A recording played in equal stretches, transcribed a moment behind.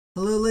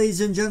Hello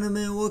ladies and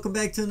gentlemen, welcome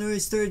back to another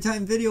story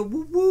time video.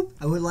 Whoop whoop.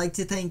 I would like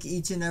to thank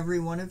each and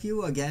every one of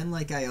you again,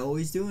 like I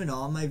always do in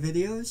all my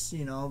videos,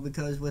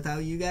 because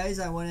without you guys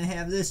I wouldn't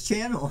have this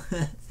channel.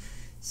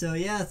 So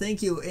yeah,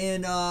 thank you.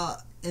 And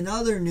in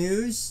other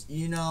news,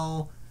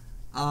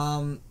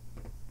 I'm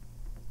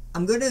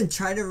gonna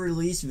try to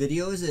release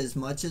videos as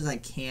much as I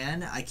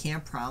can. I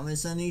can't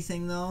promise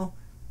anything though,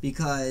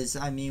 because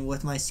I mean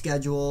with my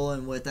schedule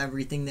and with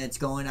everything that's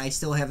going, I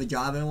still have a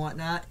job and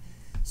whatnot.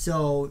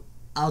 So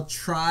I'll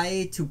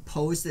try to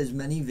post as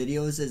many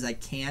videos as I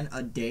can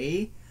a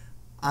day.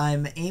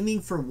 I'm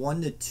aiming for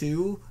 1 to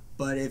 2,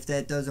 but if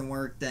that doesn't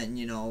work, then,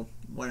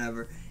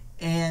 whatever.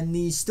 And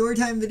the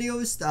storytime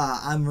videos,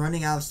 I'm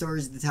running out of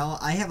stories to tell.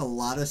 I have a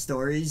lot of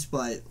stories,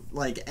 but,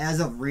 like,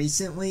 as of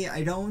recently,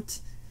 I don't.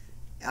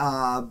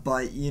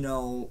 But,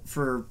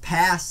 for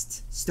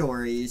past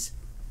stories,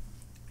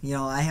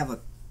 I have a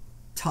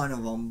ton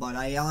of them, but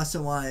I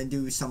also want to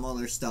do some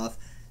other stuff.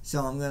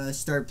 So I'm going to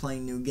start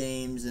playing new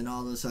games and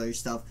all this other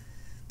stuff.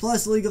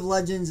 Plus, League of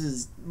Legends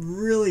is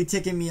really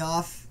ticking me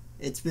off.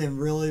 It's been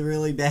really,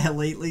 really bad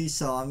lately,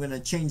 so I'm going to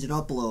change it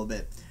up a little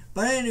bit.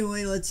 But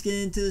anyway, let's get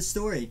into the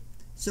story.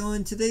 So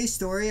in today's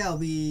story, I'll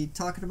be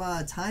talking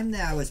about a time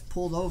that I was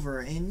pulled over.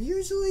 And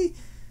usually,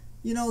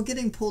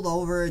 getting pulled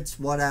over, it's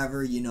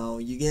whatever,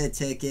 you get a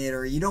ticket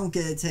or you don't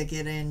get a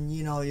ticket and,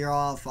 you're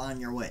off on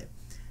your way.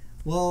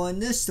 Well, in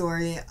this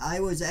story,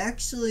 I was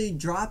actually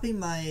dropping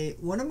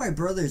one of my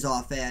brothers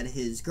off at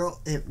his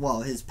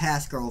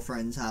past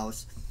girlfriend's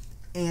house,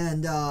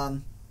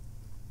 and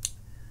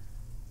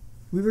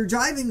we were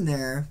driving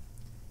there.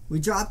 We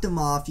dropped him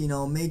off,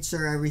 made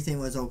sure everything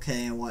was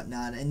okay and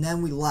whatnot, and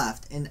then we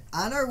left. And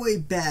on our way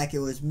back, it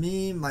was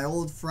me, my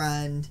old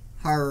friend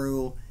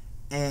Haru,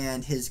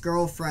 and his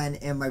girlfriend,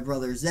 and my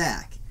brother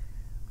Zach.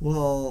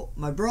 Well,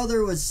 my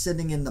brother was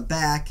sitting in the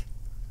back.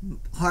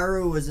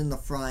 Haru was in the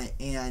front,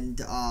 and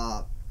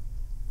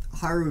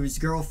Haru's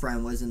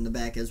girlfriend was in the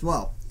back as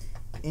well.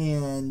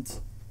 And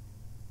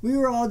we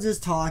were all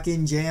just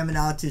talking, jamming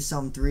out to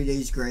some 3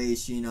 Days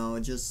Grace,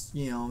 just,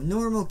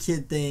 normal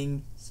kid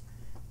things.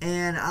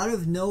 And out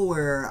of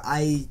nowhere,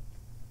 I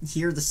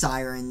hear the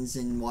sirens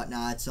and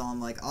whatnot, so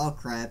I'm like, oh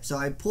crap. So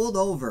I pulled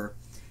over,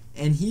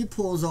 and he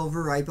pulls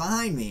over right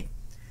behind me.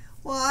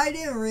 Well, I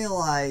didn't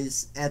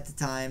realize at the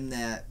time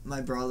that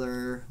my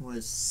brother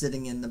was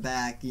sitting in the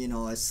back,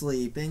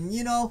 asleep. And,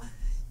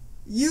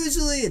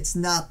 usually it's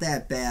not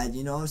that bad,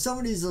 if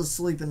somebody's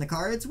asleep in the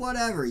car, it's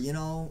whatever,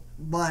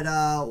 But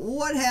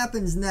what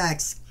happens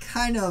next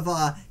kind of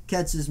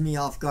catches me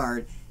off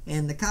guard.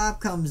 And the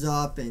cop comes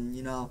up and,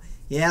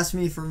 he asked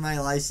me for my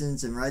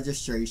license and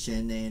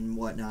registration and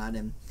whatnot.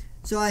 And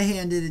so I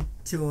handed it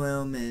to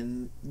him,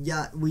 and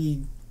yeah,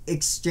 we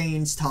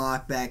exchanged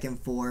talk back and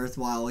forth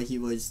while he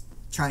was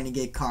trying to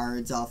get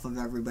cards off of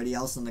everybody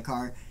else in the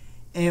car.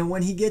 And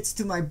when he gets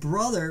to my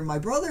brother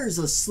is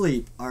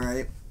asleep,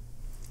 alright?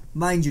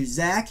 Mind you,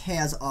 Zach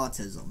has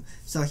autism,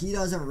 so he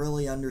doesn't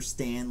really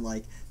understand,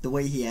 like, the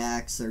way he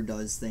acts or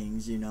does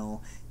things,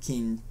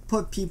 can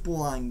put people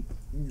on,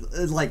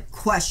 like,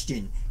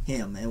 question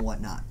him and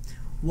whatnot.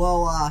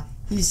 Well,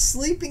 he's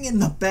sleeping in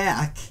the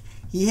back.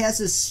 He has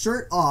his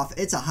shirt off.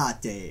 It's a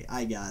hot day,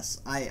 I guess.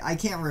 I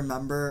can't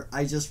remember.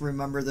 I just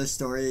remember this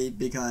story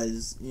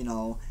because,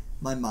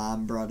 my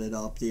mom brought it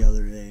up the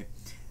other day.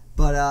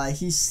 But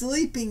he's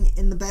sleeping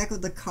in the back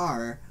of the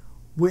car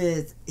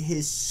with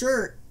his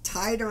shirt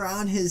tied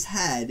around his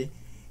head,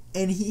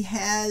 and he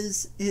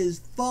has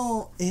his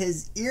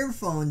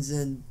earphones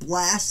in,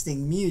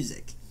 blasting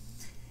music.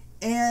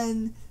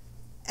 And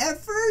at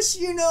first,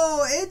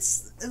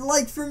 it's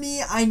like, for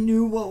me, I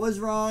knew what was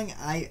wrong.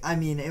 I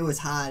mean, it was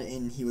hot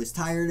and he was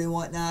tired and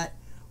whatnot.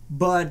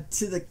 But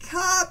to the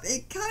cop,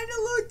 it kind of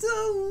looked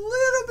a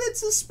little bit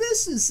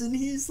suspicious. And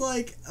he's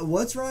like,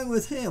 what's wrong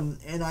with him?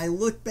 And I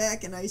looked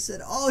back and I said,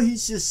 oh,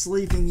 he's just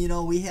sleeping.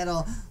 We had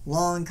a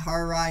long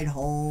car ride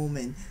home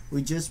and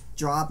we just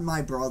dropped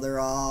my brother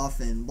off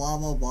and blah,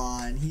 blah,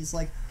 blah. And he's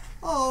like,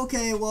 oh,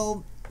 okay,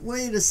 well,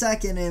 wait a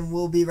second and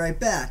we'll be right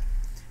back.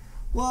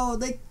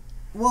 Well,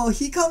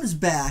 he comes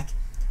back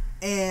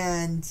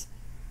and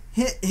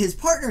his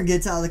partner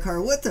gets out of the car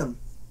with him.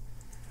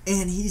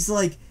 And he's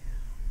like,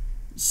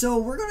 so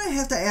we're going to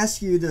have to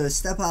ask you to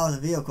step out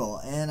of the vehicle.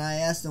 And I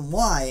asked him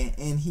why,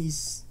 and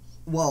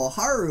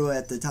Haru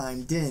at the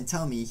time didn't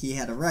tell me he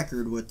had a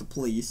record with the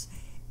police.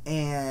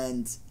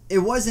 And it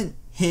wasn't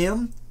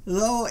him,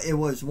 though, it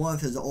was one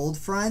of his old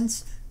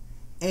friends.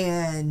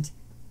 And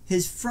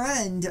his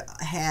friend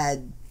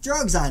had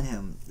drugs on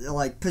him,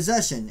 like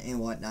possession and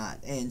whatnot.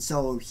 And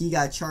so he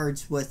got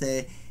charged with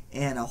it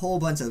and a whole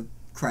bunch of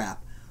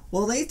crap.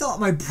 Well, they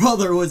thought my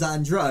brother was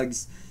on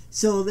drugs.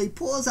 So they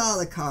pull us out of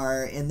the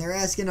car, and they're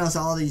asking us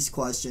all these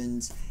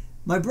questions.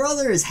 My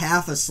brother is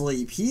half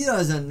asleep. He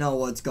doesn't know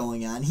what's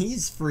going on.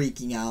 He's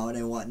freaking out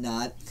and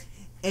whatnot.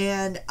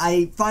 And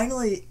I've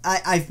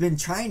been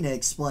trying to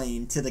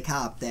explain to the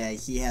cop that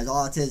he has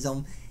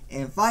autism.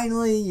 And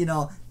finally,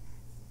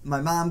 my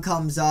mom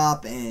comes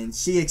up and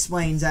she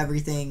explains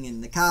everything,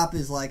 and the cop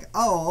is like,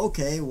 oh,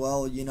 okay,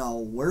 well, you know,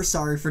 we're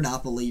sorry for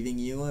not believing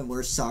you, and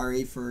we're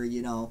sorry for,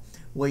 you know,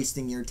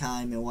 wasting your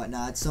time and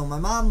whatnot. So my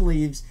mom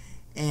leaves,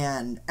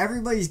 and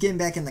everybody's getting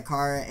back in the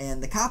car,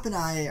 and the cop and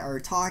I are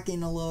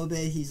talking a little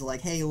bit. He's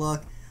like, hey,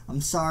 look,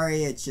 I'm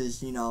sorry, it's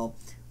just, you know,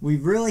 we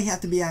really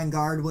have to be on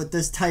guard with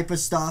this type of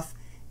stuff,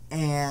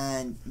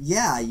 and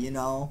yeah, you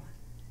know.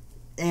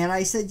 And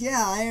I said,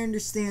 yeah, I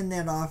understand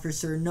that,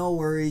 officer, no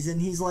worries. And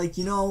he's like,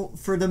 you know,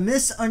 for the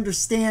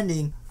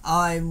misunderstanding,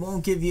 I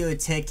won't give you a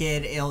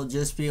ticket, it'll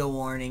just be a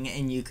warning,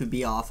 and you could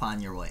be off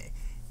on your way.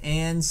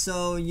 And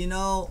so, you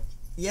know,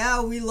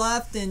 yeah, we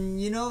left,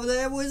 and, you know,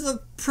 that was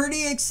a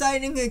pretty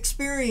exciting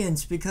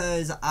experience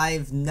because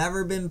I've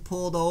never been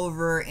pulled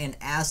over and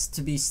asked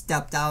to be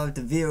stepped out of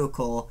the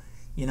vehicle.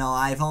 You know,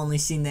 I've only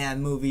seen that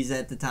in movies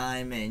at the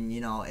time, and,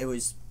 you know, it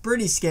was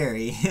pretty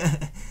scary.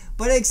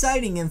 But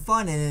exciting and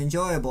fun and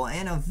enjoyable,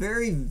 and a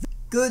very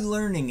good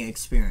learning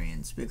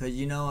experience, because,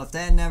 you know, if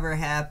that never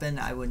happened,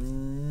 I would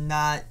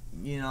not,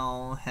 you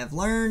know, have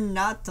learned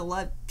not to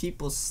let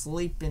people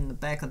sleep in the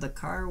back of the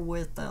car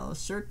with a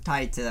shirt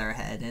tied to their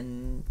head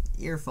and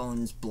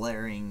earphones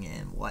blaring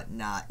and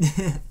whatnot.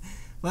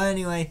 But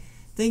anyway,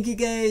 thank you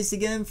guys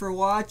again for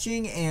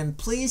watching, and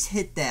please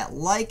hit that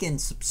like and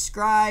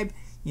subscribe.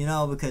 You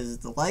know, because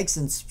the likes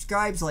and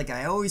subscribes, like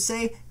I always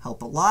say,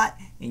 help a lot,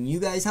 and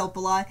you guys help a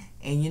lot,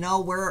 and you know,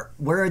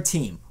 we're a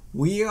team.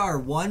 We are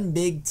one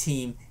big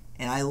team,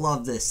 and I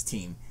love this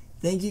team.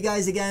 Thank you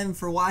guys again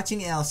for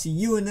watching, and I'll see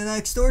you in the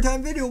next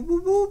Storytime video.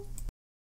 Whoop, whoop.